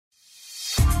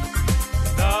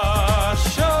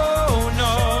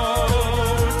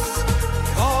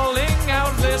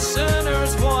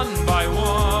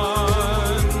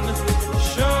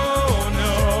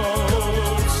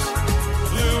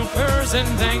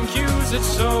finding cues, it's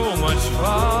so much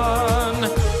fun.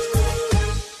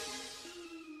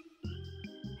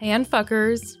 Hey,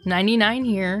 Unfuckers, 99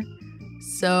 here.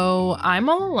 So, I'm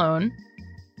all alone.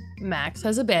 Max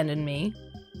has abandoned me.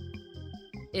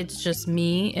 It's just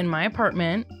me in my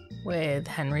apartment with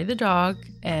Henry the dog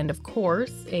and, of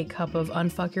course, a cup of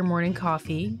Unfuck Your Morning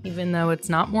coffee, even though it's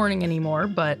not morning anymore,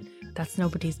 but that's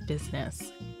nobody's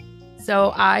business.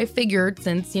 So I figured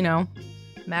since,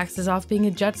 Max is off being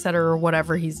a jet setter or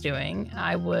whatever he's doing,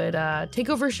 I would take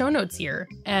over show notes here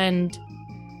and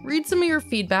read some of your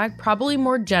feedback, probably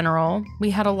more general.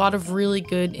 We had a lot of really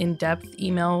good in-depth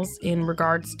emails in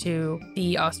regards to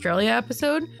the Australia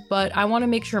episode, but I want to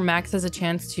make sure Max has a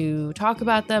chance to talk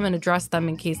about them and address them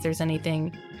in case there's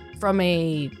anything from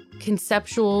a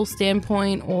conceptual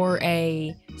standpoint or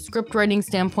a script writing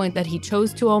standpoint that he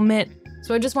chose to omit.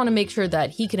 So I just want to make sure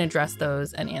that he can address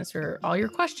those and answer all your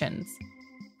questions.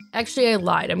 Actually, I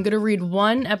lied. I'm going to read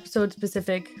one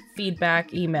episode-specific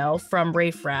feedback email from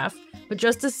Rafe Raff, but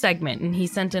just a segment, and he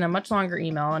sent in a much longer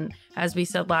email, and as we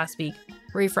said last week,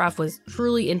 Rafe Raff was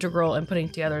truly integral in putting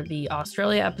together the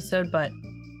Australia episode, but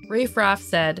Rafe Raff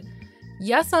said,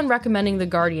 yes on recommending The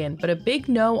Guardian, but a big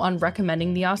no on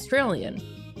recommending The Australian.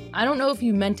 I don't know if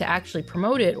you meant to actually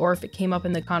promote it or if it came up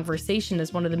in the conversation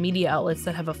as one of the media outlets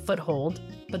that have a foothold,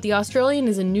 but The Australian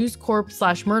is a News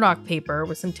Corp/Murdoch paper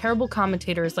with some terrible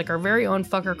commentators like our very own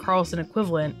Fucker Carlson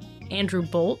equivalent, Andrew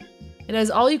Bolt. It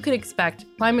has all you could expect: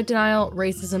 climate denial,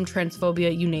 racism,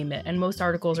 transphobia, you name it, and most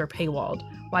articles are paywalled.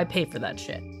 Why pay for that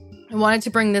shit? I wanted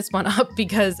to bring this one up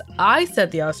because I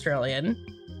said The Australian,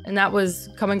 and that was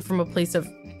coming from a place of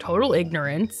total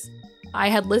ignorance. I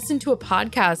had listened to a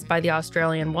podcast by The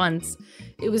Australian once.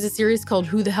 It was a series called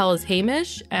Who the Hell is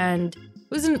Hamish? And it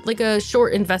was like a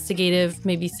short investigative,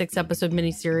 maybe 6-episode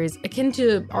miniseries, akin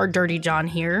to our Dirty John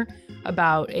here,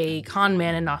 about a con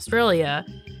man in Australia.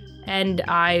 And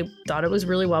I thought it was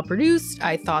really well produced.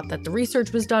 I thought that the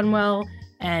research was done well.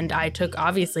 And I took,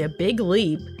 obviously, a big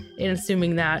leap in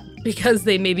assuming that because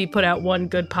they maybe put out one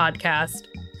good podcast,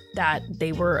 that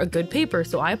they were a good paper.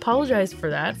 So I apologize for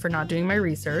that, for not doing my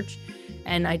research.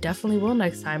 And I definitely will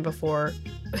next time before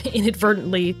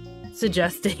inadvertently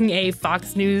suggesting a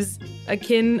Fox News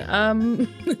akin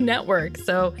network.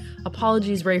 So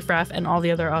apologies, Rafe Raff and all the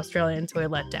other Australians who I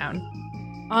let down.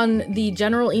 On the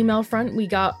general email front, we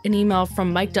got an email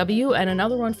from Mike W. and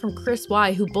another one from Chris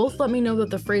Y, who both let me know that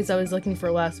the phrase I was looking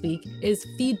for last week is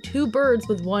feed 2 birds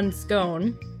with 1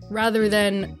 scone rather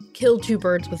than kill 2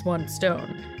 birds with 1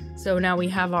 stone. So now we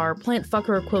have our plant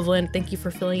fucker equivalent. Thank you for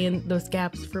filling in those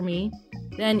gaps for me.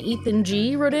 Then Ethan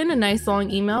G wrote in a nice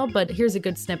long email, but here's a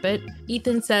good snippet.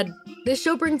 Ethan said, this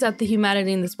show brings out the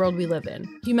humanity in this world we live in.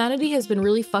 Humanity has been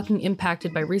really fucking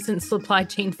impacted by recent supply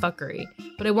chain fuckery,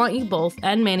 but I want you both,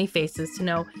 and Manny Faces, to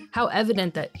know how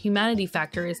evident that humanity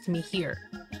factor is to me here.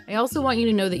 I also want you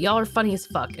to know that y'all are funny as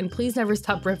fuck, and please never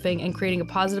stop riffing and creating a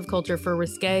positive culture for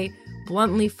risque,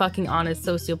 bluntly fucking honest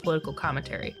socio-political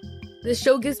commentary. This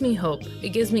show gives me hope, it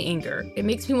gives me anger, it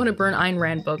makes me want to burn Ayn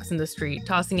Rand books in the street,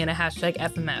 tossing in a hashtag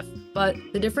FMF. But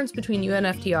the difference between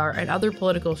UNFTR and other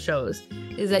political shows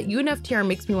is that UNFTR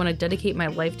makes me want to dedicate my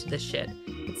life to this shit.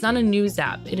 It's not a news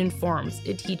app, it informs,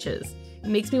 it teaches. It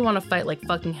makes me want to fight like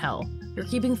fucking hell. You're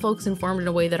keeping folks informed in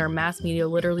a way that our mass media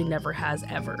literally never has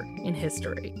ever in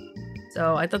history.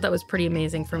 So I thought that was pretty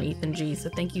amazing from Ethan G,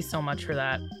 so thank you so much for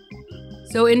that.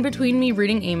 So in between me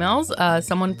reading emails,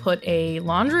 someone put a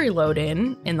laundry load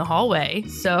in the hallway.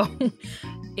 So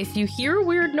if you hear a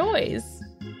weird noise,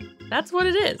 that's what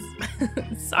it is.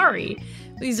 Sorry.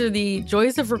 These are the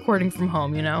joys of recording from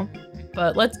home,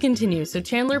 But let's continue. So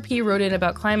Chandler P wrote in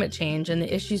about climate change and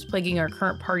the issues plaguing our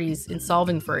current parties in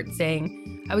solving for it,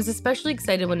 saying, I was especially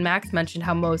excited when Max mentioned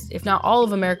how most, if not all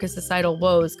of America's societal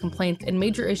woes, complaints, and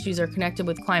major issues are connected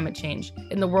with climate change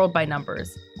in the world by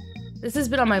numbers. This has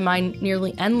been on my mind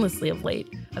nearly endlessly of late.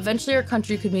 Eventually our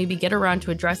country could maybe get around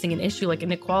to addressing an issue like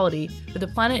inequality, but the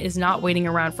planet is not waiting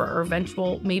around for our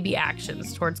eventual, maybe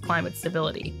actions towards climate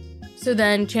stability. So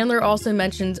then Chandler also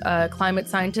mentions a climate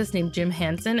scientist named Jim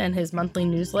Hansen and his monthly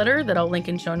newsletter that I'll link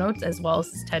in show notes, as well as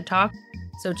his TED Talk.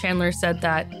 So Chandler said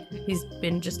that he's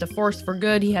been just a force for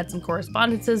good. He had some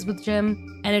correspondences with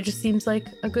Jim, and it just seems like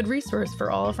a good resource for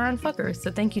all of our unfuckers.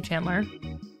 So thank you, Chandler.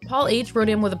 Paul H. wrote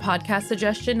in with a podcast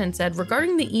suggestion and said,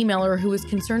 regarding the emailer who was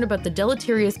concerned about the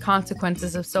deleterious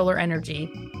consequences of solar energy,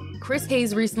 Chris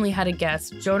Hayes recently had a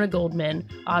guest, Jonah Goldman,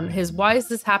 on his Why Is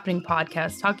This Happening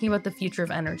podcast talking about the future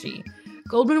of energy.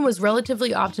 Goldman was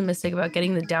relatively optimistic about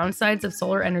getting the downsides of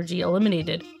solar energy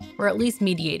eliminated, or at least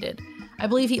mediated. I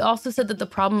believe he also said that the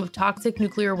problem of toxic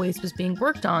nuclear waste was being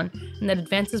worked on and that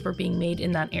advances were being made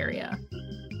in that area.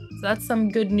 So that's some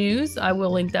good news. I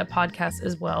will link that podcast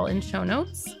as well in show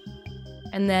notes.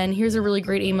 And then here's a really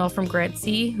great email from Grant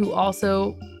C., who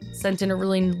also sent in a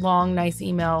really long, nice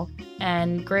email.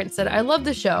 And Grant said, I love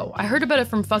the show. I heard about it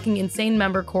from fucking insane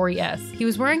member Corey S. He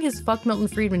was wearing his Fuck Milton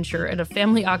Friedman shirt at a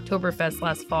family Oktoberfest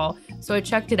last fall, so I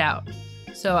checked it out.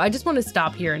 So I just want to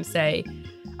stop here and say,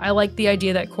 I like the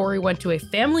idea that Corey went to a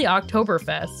family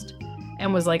Oktoberfest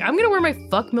and was like, I'm going to wear my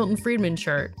Fuck Milton Friedman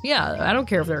shirt. Yeah, I don't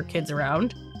care if there are kids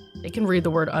around. They can read the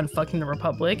word unfucking the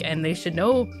Republic, and they should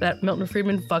know that Milton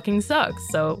Friedman fucking sucks.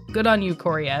 So good on you,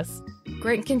 Corey S.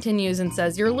 Grant continues and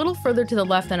says, you're a little further to the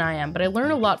left than I am, but I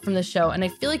learn a lot from the show, and I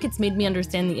feel like it's made me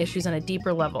understand the issues on a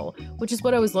deeper level, which is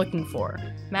what I was looking for.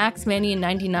 Max, Manny, and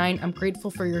 99, I'm grateful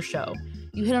for your show.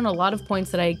 You hit on a lot of points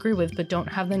that I agree with, but don't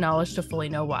have the knowledge to fully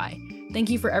know why.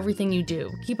 Thank you for everything you do.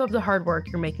 Keep up the hard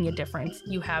work. You're making a difference.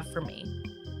 You have for me.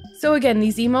 So again,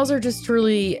 these emails are just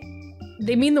truly,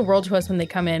 they mean the world to us when they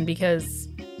come in, because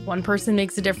one person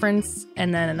makes a difference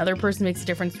and then another person makes a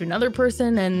difference to another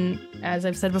person. And as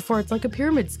I've said before, it's like a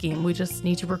pyramid scheme. We just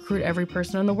need to recruit every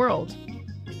person in the world.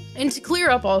 And to clear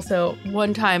up also,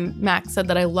 one time Max said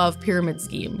that I love pyramid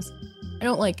schemes. I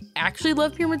don't actually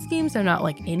love pyramid schemes. I'm not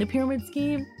in a pyramid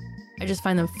scheme. I just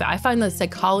find them, I find the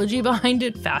psychology behind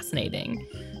it fascinating.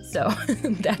 So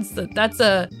that's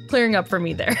a clearing up for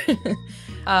me there.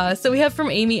 So we have from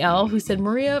Amy L., who said,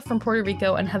 Maria from Puerto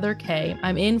Rico and Heather K.,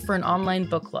 I'm in for an online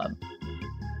book club.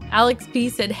 Alex P.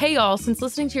 said, hey y'all, since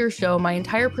listening to your show, my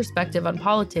entire perspective on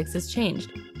politics has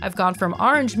changed. I've gone from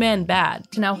orange man bad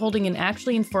to now holding an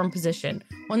actually informed position,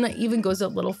 one that even goes a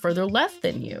little further left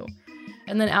than you.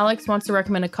 And then Alex wants to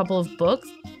recommend a couple of books.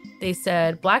 They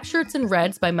said Black Shirts and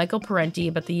Reds by Michael Parenti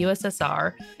about the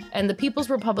USSR, and The People's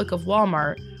Republic of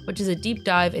Walmart, which is a deep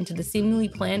dive into the seemingly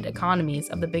planned economies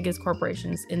of the biggest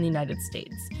corporations in the United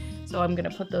States. So I'm going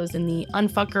to put those in the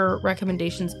Unfucker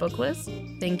recommendations book list.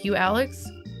 Thank you, Alex.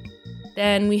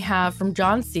 Then we have from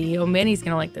John C. Oh, Manny's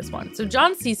going to like this one. So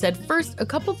John C. said, first, a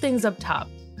couple things up top.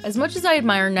 As much as I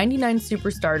admire 99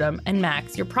 superstardom and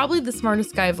Max, you're probably the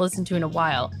smartest guy I've listened to in a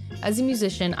while. As a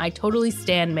musician, I totally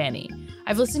stan Manny.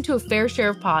 I've listened to a fair share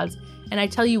of pods, and I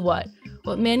tell you what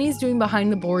Manny's doing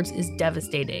behind the boards is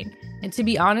devastating. And to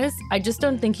be honest, I just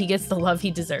don't think he gets the love he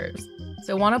deserves.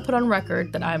 So I want to put on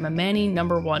record that I'm a Manny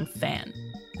 #1 fan.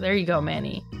 So there you go,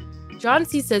 Manny. John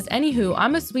C. says, anywho,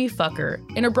 I'm a Swede fucker.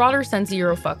 In a broader sense, a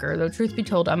Euro fucker, though truth be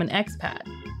told, I'm an expat.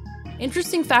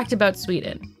 Interesting fact about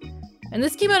Sweden. And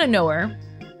this came out of nowhere.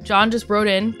 John just wrote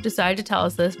in, decided to tell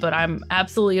us this, but I'm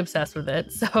absolutely obsessed with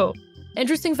it. So,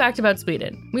 interesting fact about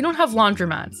Sweden. We don't have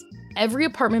laundromats. Every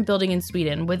apartment building in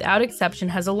Sweden, without exception,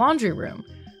 has a laundry room.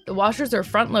 The washers are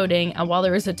front-loading, and while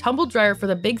there is a tumble dryer for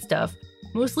the big stuff,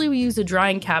 mostly we use a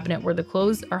drying cabinet where the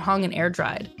clothes are hung and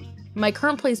air-dried. In my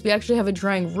current place, we actually have a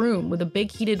drying room with a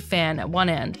big heated fan at one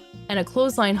end and a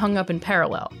clothesline hung up in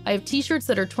parallel. I have t-shirts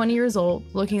that are 20 years old,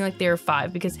 looking like they are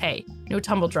 5 because, hey, no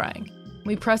tumble drying.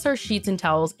 We press our sheets and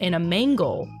towels in a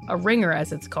mangle, a wringer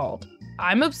as it's called.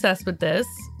 I'm obsessed with this.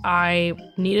 I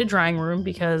need a drying room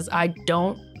because I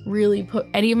don't really put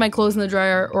any of my clothes in the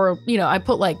dryer, or, I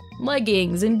put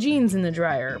leggings and jeans in the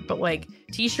dryer, but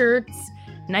t-shirts,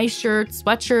 nice shirts,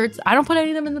 sweatshirts, I don't put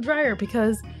any of them in the dryer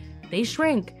because they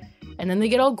shrink and then they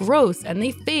get all gross and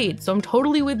they fade. So I'm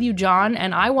totally with you, John,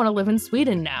 and I want to live in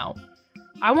Sweden now.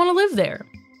 I want to live there.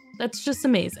 That's just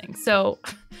amazing. So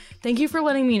thank you for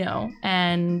letting me know,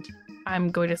 and I'm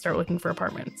going to start looking for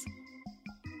apartments.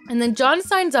 And then John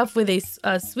signs up with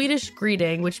a Swedish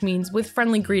greeting, which means with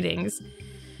friendly greetings.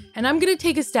 And I'm going to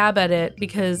take a stab at it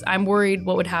because I'm worried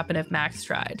what would happen if Max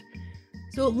tried.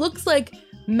 So it looks like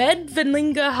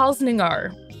Medvindlinga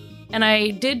Halsningar. And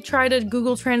I did try to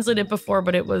Google Translate it before,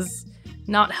 but it was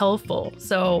not helpful.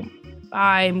 So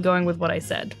I'm going with what I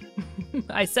said.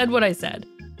 I said what I said.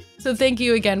 So thank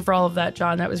you again for all of that,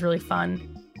 John. That was really fun.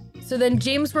 So then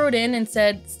James wrote in and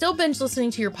said, still binge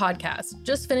listening to your podcast.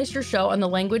 Just finished your show on the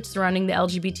language surrounding the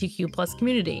LGBTQ plus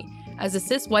community. As a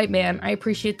cis white man, I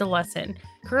appreciate the lesson,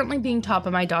 currently being taught by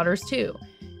my daughters too.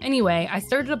 Anyway, I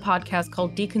started a podcast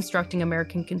called Deconstructing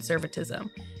American Conservatism.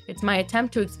 It's my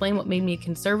attempt to explain what made me a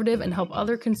conservative and help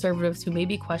other conservatives who may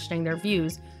be questioning their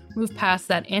views move past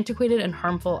that antiquated and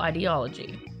harmful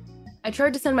ideology. I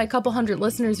tried to send my couple hundred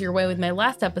listeners your way with my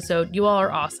last episode. You all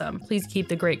are awesome. Please keep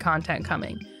the great content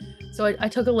coming. So I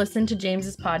took a listen to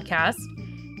James's podcast.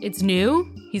 It's new.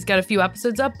 He's got a few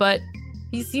episodes up, but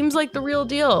he seems like the real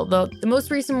deal. The most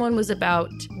recent one was about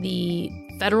the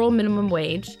federal minimum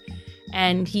wage,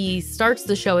 and he starts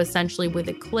the show essentially with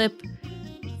a clip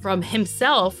from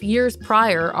himself years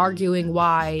prior arguing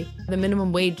why the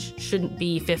minimum wage shouldn't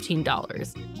be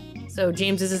 $15. So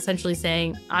James is essentially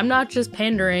saying, I'm not just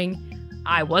pandering.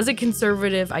 I was a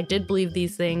conservative. I did believe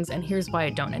these things, and here's why I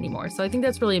don't anymore. So I think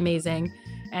that's really amazing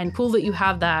and cool that you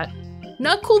have that.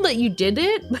 Not cool that you did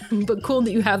it, but cool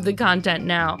that you have the content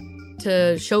now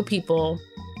to show people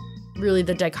really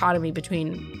the dichotomy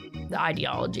between the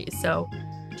ideologies. So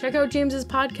check out James's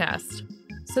podcast.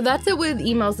 So that's it with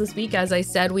emails this week. As I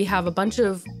said, we have a bunch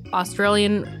of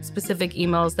Australian specific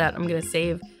emails that I'm going to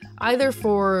save either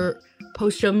for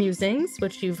post-show musings,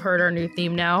 which you've heard our new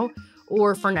theme now,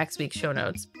 or for next week's show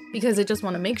notes, because I just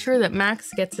want to make sure that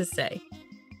Max gets his say.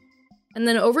 And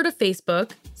then over to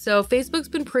Facebook. So Facebook's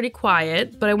been pretty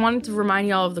quiet, but I wanted to remind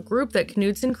y'all of the group that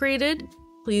Knudsen created.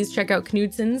 Please check out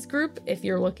Knudsen's group if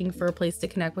you're looking for a place to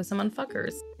connect with some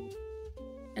unfuckers.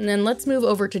 And then let's move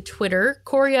over to Twitter.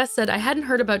 Corey S. said, I hadn't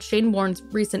heard about Shane Warne's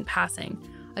recent passing.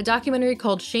 A documentary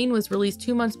called Shane was released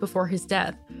 2 months before his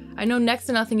death. I know next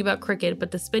to nothing about cricket,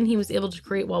 but the spin he was able to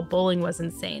create while bowling was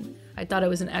insane. I thought it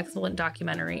was an excellent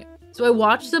documentary. So I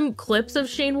watched some clips of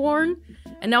Shane Warne,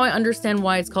 and now I understand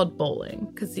why it's called bowling,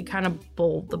 because he kind of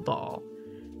bowled the ball.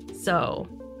 So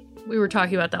we were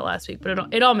talking about that last week,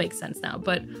 but it all makes sense now.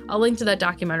 But I'll link to that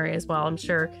documentary as well. I'm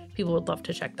sure people would love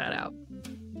to check that out.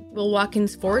 Will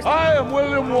Watkins Force I am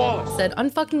William Wallace. said,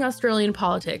 Unfucking Australian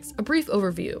politics, a brief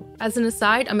overview. As an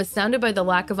aside, I'm astounded by the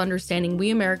lack of understanding we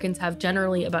Americans have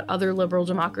generally about other liberal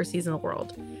democracies in the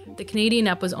world. The Canadian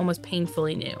ep was almost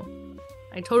painfully new.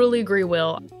 I totally agree,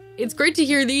 Will. It's great to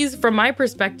hear these from my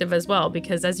perspective as well,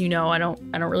 because as you know, I don't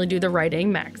really do the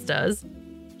writing, Max does.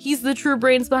 He's the true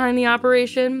brains behind the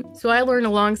operation, so I learn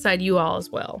alongside you all as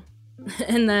well.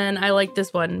 And then I like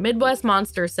this one. Midwest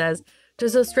Monster says,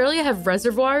 does Australia have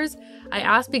reservoirs? I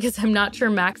ask because I'm not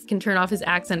sure Max can turn off his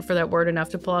accent for that word enough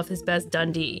to pull off his best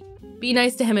Dundee. Be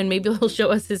nice to him and maybe he'll show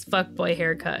us his fuckboy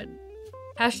haircut.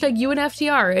 Hashtag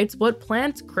UNFTR, it's what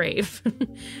plants crave.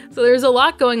 So there's a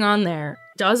lot going on there.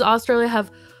 Does Australia have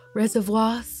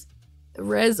reservoirs?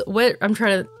 I'm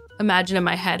trying to imagine in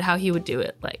my head how he would do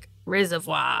it. Like,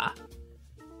 reservoir.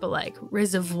 But like,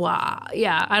 reservoir.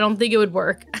 Yeah, I don't think it would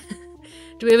work.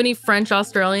 Do we have any French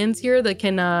Australians here that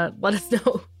can let us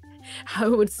know how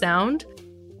it would sound?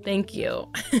 Thank you.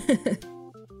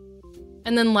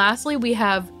 And then lastly, we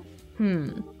have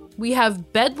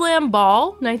Bedlam Ball,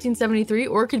 1973,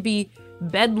 or it could be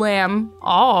Bedlam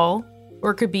All,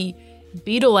 or it could be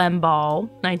Beetlem Ball,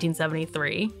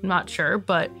 1973. I'm not sure,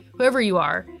 but whoever you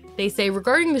are, they say,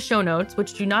 regarding the show notes,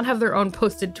 which do not have their own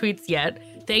posted tweets yet,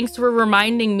 thanks for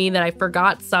reminding me that I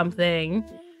forgot something.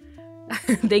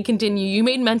 They continue, you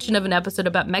made mention of an episode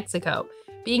about Mexico.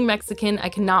 Being Mexican, I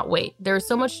cannot wait. There is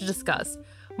so much to discuss.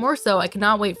 More so, I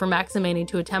cannot wait for Max and Manny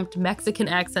to attempt Mexican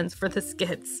accents for the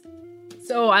skits.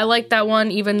 So I like that one,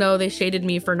 even though they shaded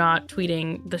me for not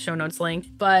tweeting the show notes link.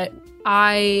 But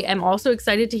I am also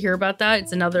excited to hear about that.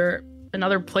 It's another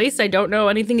place I don't know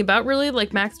anything about really,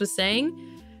 like Max was saying.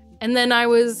 And then I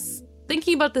was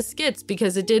thinking about the skits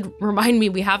because it did remind me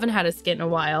we haven't had a skit in a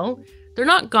while. They're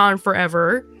not gone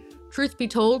forever. Truth be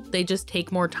told, they just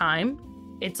take more time.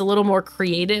 It's a little more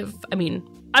creative. I mean,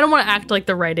 I don't want to act like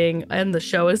the writing and the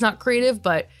show is not creative,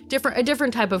 but a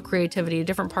different type of creativity, a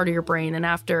different part of your brain. And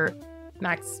after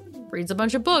Max reads a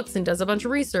bunch of books and does a bunch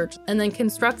of research and then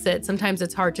constructs it, sometimes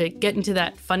it's hard to get into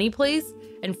that funny place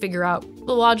and figure out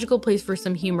the logical place for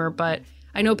some humor. But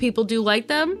I know people do like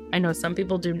them. I know some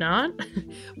people do not,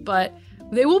 but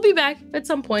they will be back at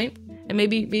some point. And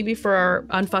maybe for our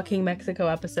Unfucking Mexico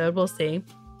episode, we'll see.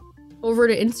 Over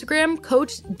to Instagram,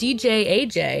 Coach DJ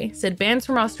AJ said, bands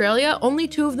from Australia, only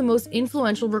two of the most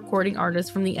influential recording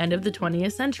artists from the end of the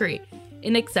 20th century,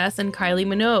 INXS and Kylie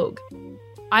Minogue.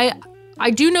 I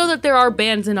do know that there are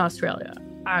bands in Australia.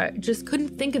 I just couldn't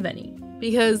think of any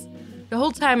because the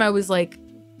whole time I was like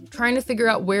trying to figure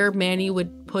out where Manny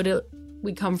would put it.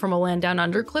 We Come From a Land Down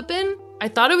Under clip in. I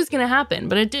thought it was going to happen,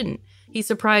 but it didn't. He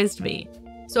surprised me.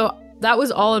 So that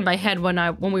was all in my head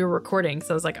when we were recording.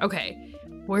 So I was like, okay,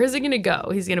 where is it going to go?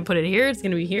 He's going to put it here. It's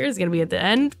going to be here. It's going to be at the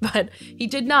end, but he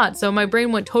did not. So my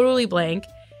brain went totally blank.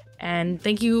 And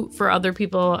thank you for other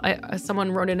people.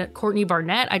 Someone wrote in at Courtney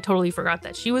Barnett. I totally forgot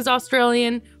that she was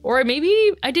Australian, or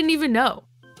maybe I didn't even know.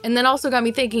 And then also got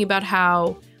me thinking about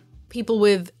how people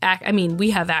with,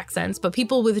 we have accents, but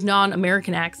people with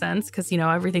non-American accents, because,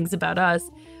 everything's about us,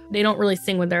 they don't really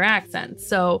sing with their accents.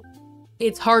 So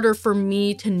it's harder for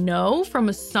me to know from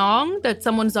a song that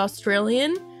someone's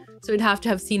Australian. So I'd have to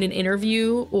have seen an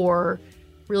interview or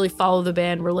really follow the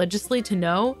band religiously to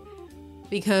know.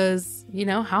 Because,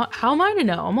 how am I to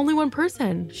know? I'm only one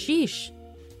person. Sheesh.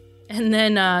 And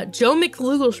then Joe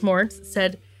McLugelschmortz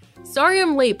said, sorry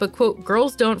I'm late, but quote,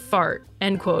 girls don't fart,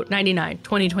 end quote, 99,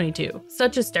 2022.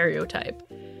 Such a stereotype.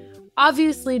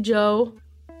 Obviously, Joe,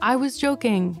 I was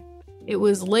joking. It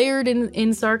was layered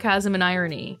in sarcasm and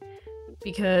irony.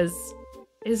 Because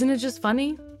isn't it just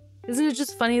funny? Isn't it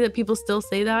just funny that people still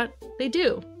say that? They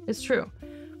do. It's true.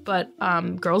 But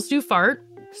girls do fart.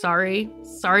 Sorry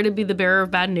to be the bearer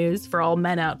of bad news for all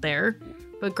men out there.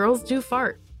 But girls do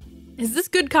fart. Is this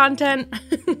good content?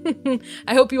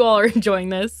 I hope you all are enjoying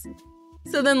this.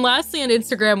 So then lastly on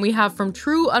Instagram, we have from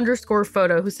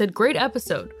true_photo who said, great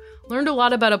episode. Learned a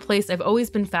lot about a place I've always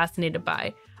been fascinated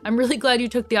by. I'm really glad you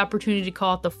took the opportunity to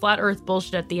call out the flat earth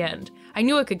bullshit at the end. I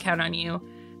knew I could count on you.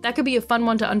 That could be a fun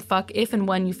one to unfuck if and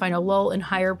when you find a lull in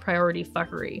higher priority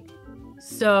fuckery.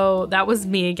 So that was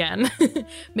me again,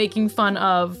 making fun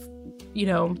of,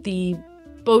 the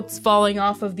boats falling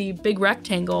off of the big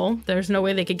rectangle. There's no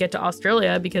way they could get to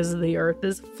Australia because the earth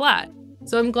is flat.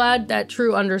 So I'm glad that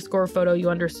true_photo you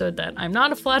understood that I'm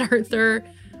not a flat earther.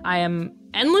 I am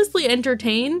endlessly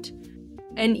entertained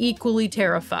and equally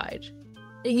terrified.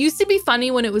 It used to be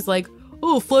funny when it was like,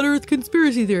 oh, flat earth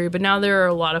conspiracy theory, but now there are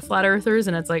a lot of flat earthers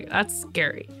and it's like, that's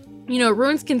scary. It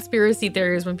ruins conspiracy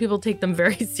theories when people take them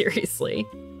very seriously.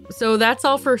 So that's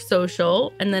all for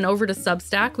social. And then over to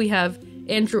Substack, we have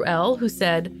Andrew L., who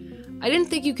said, I didn't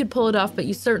think you could pull it off, but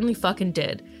you certainly fucking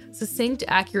did. Succinct,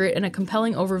 accurate, and a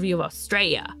compelling overview of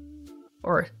Australia.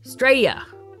 Or Straya.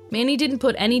 Manny didn't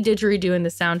put any didgeridoo in the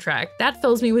soundtrack. That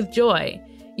fills me with joy.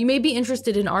 You may be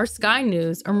interested in our Sky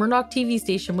News, a Murdoch TV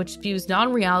station which spews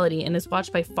non-reality and is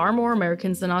watched by far more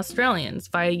Americans than Australians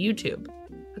via YouTube.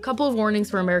 A couple of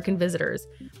warnings for American visitors.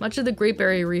 Much of the Great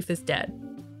Barrier Reef is dead.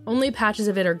 Only patches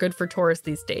of it are good for tourists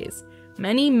these days.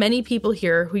 Many, many people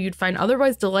here who you'd find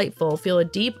otherwise delightful feel a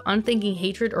deep, unthinking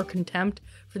hatred or contempt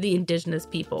for the indigenous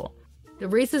people. The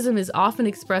racism is often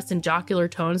expressed in jocular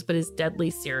tones but is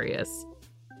deadly serious.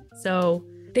 So,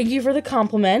 thank you for the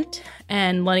compliment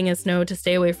and letting us know to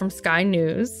stay away from Sky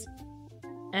News.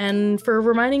 And for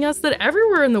reminding us that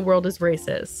everywhere in the world is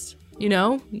racist.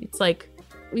 It's like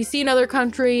we see another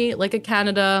country like a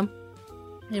Canada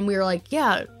and we're like,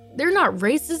 yeah, they're not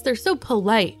racist. They're so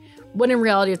polite. When in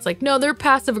reality, it's like, no, they're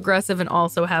passive aggressive and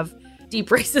also have deep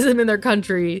racism in their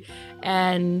country.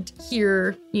 And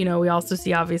here, we also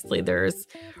see obviously there's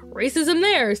racism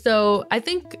there. So I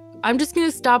think I'm just going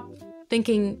to stop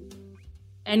thinking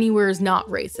anywhere is not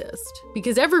racist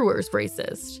because everywhere is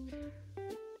racist,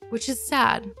 which is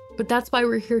sad. But that's why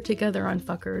we're here together on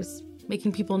Fuckers,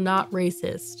 making people not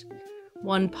racist,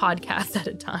 one podcast at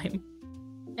a time.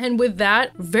 And with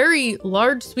that very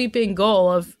large sweeping goal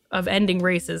of ending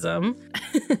racism,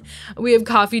 we have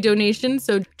coffee donations.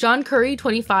 So John Curry,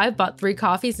 25, bought 3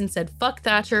 coffees and said, fuck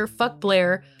Thatcher, fuck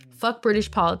Blair, fuck British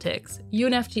politics. You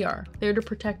and FDR, there to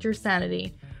protect your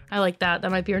sanity. I like that.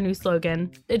 That might be our new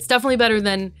slogan. It's definitely better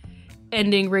than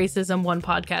ending racism one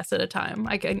podcast at a time.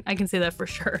 I can say that for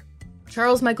sure.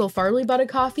 Charles Michael Farley bought a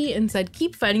coffee and said,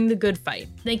 keep fighting the good fight.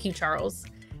 Thank you, Charles.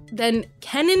 Then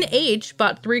Kenan H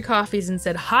bought 3 coffees and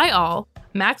said, hi all.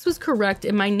 Max was correct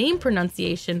in my name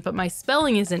pronunciation, but my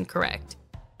spelling is incorrect.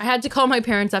 I had to call my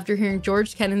parents after hearing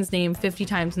George Kennan's name 50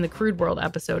 times in the Crude World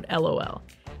episode, LOL.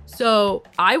 So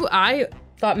I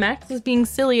thought Max was being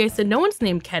silly. I said, no one's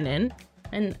named Kenan.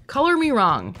 And color me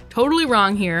wrong. Totally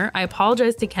wrong here. I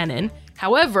apologize to Kenan.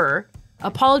 However,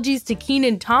 apologies to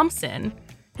Kenan Thompson.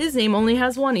 His name only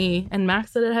has 1 E, and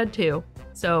Max said it had 2.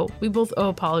 So we both owe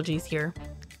apologies here.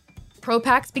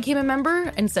 Propax became a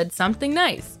member and said something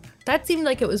nice. That seemed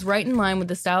like it was right in line with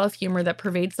the style of humor that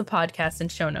pervades the podcast and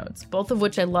show notes, both of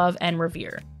which I love and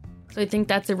revere. So I think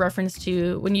that's a reference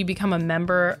to when you become a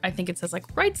member, I think it says like,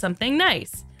 write something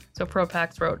nice. So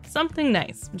Propax wrote something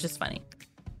nice, which is funny.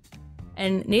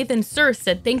 And Nathan Surst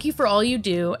said, thank you for all you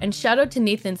do, and shout out to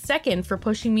Nathan Second for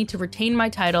pushing me to retain my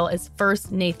title as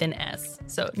first Nathan S.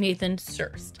 So Nathan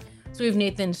Surst. So we have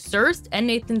Nathan Surst and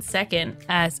Nathan Second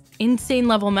as insane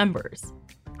level members.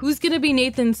 Who's gonna be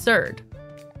Nathan Third?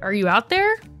 Are you out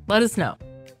there? Let us know.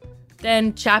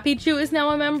 Then Chappy Chew is now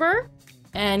a member,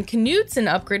 and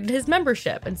Knutson upgraded his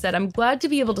membership and said, I'm glad to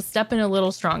be able to step in a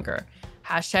little stronger.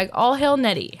 Hashtag all hail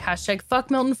Nettie. Hashtag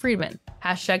fuck Milton Friedman.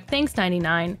 Hashtag thanks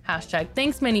 99. Hashtag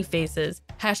thanks many faces.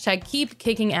 Hashtag keep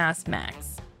kicking ass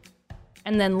Max.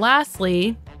 And then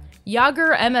lastly,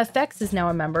 Yager MFX is now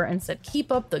a member and said,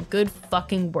 keep up the good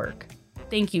fucking work.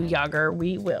 Thank you, Yager.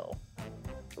 We will.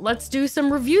 Let's do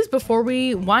some reviews before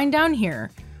we wind down here.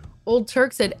 Old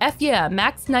Turk said, F yeah,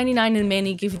 Max 99 and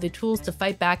Manny give you the tools to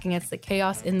fight back against the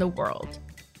chaos in the world.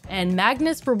 And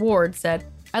Magnus Reward said,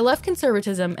 I left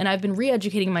conservatism and I've been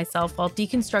re-educating myself while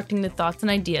deconstructing the thoughts and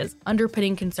ideas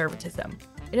underpinning conservatism.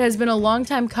 It has been a long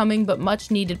time coming, but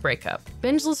much needed breakup.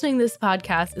 Binge listening to this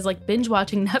podcast is like binge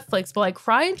watching Netflix while I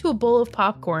cry into a bowl of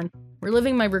popcorn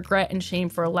reliving my regret and shame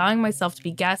for allowing myself to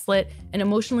be gaslit and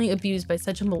emotionally abused by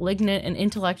such a malignant and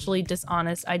intellectually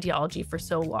dishonest ideology for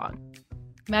so long.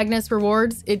 Magnus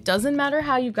Rewards, it doesn't matter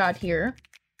how you got here.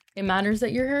 It matters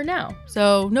that you're here now.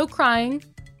 So no crying,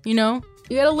 you know?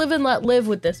 You gotta live and let live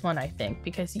with this one, I think,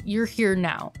 because you're here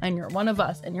now and you're one of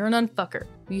us and you're an unfucker.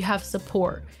 You have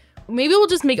support. Maybe we'll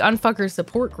just make unfucker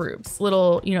support groups,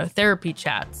 little, therapy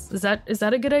chats. Is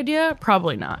that a good idea?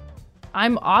 Probably not.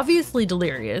 I'm obviously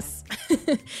delirious,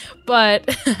 but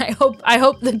I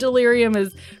hope the delirium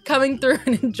is coming through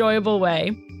an enjoyable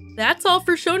way. That's all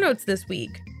for show notes this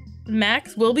week.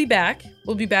 Max will be back.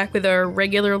 We'll be back with our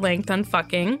regular length on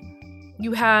fucking.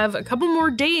 You have a couple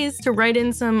more days to write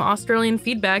in some Australian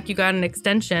feedback. You got an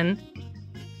extension.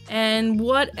 And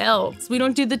what else? We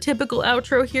don't do the typical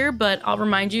outro here, but I'll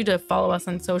remind you to follow us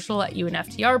on social at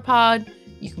UNFTRpod.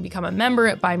 You can become a member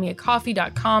at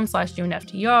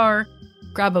buymeacoffee.com/UNFTR.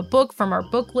 Grab a book from our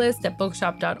book list at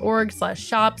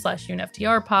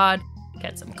bookshop.org/shop/UNFTRpod.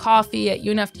 Get some coffee at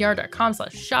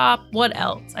UNFTR.com/shop. What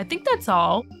else? I think that's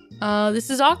all. This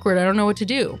is awkward. I don't know what to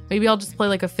do. Maybe I'll just play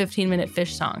like a 15-minute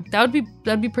Fish song. That'd be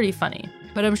pretty funny.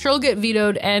 But I'm sure I'll get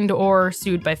vetoed and or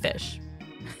sued by Fish.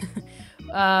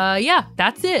 Yeah,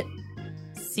 that's it.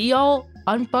 See y'all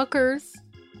unfuckers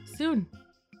soon.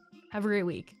 Have a great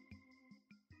week.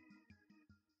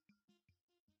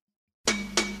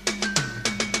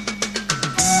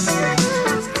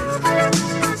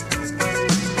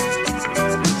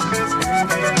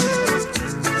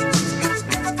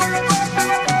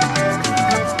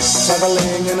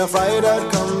 Traveling in a freighter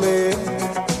car.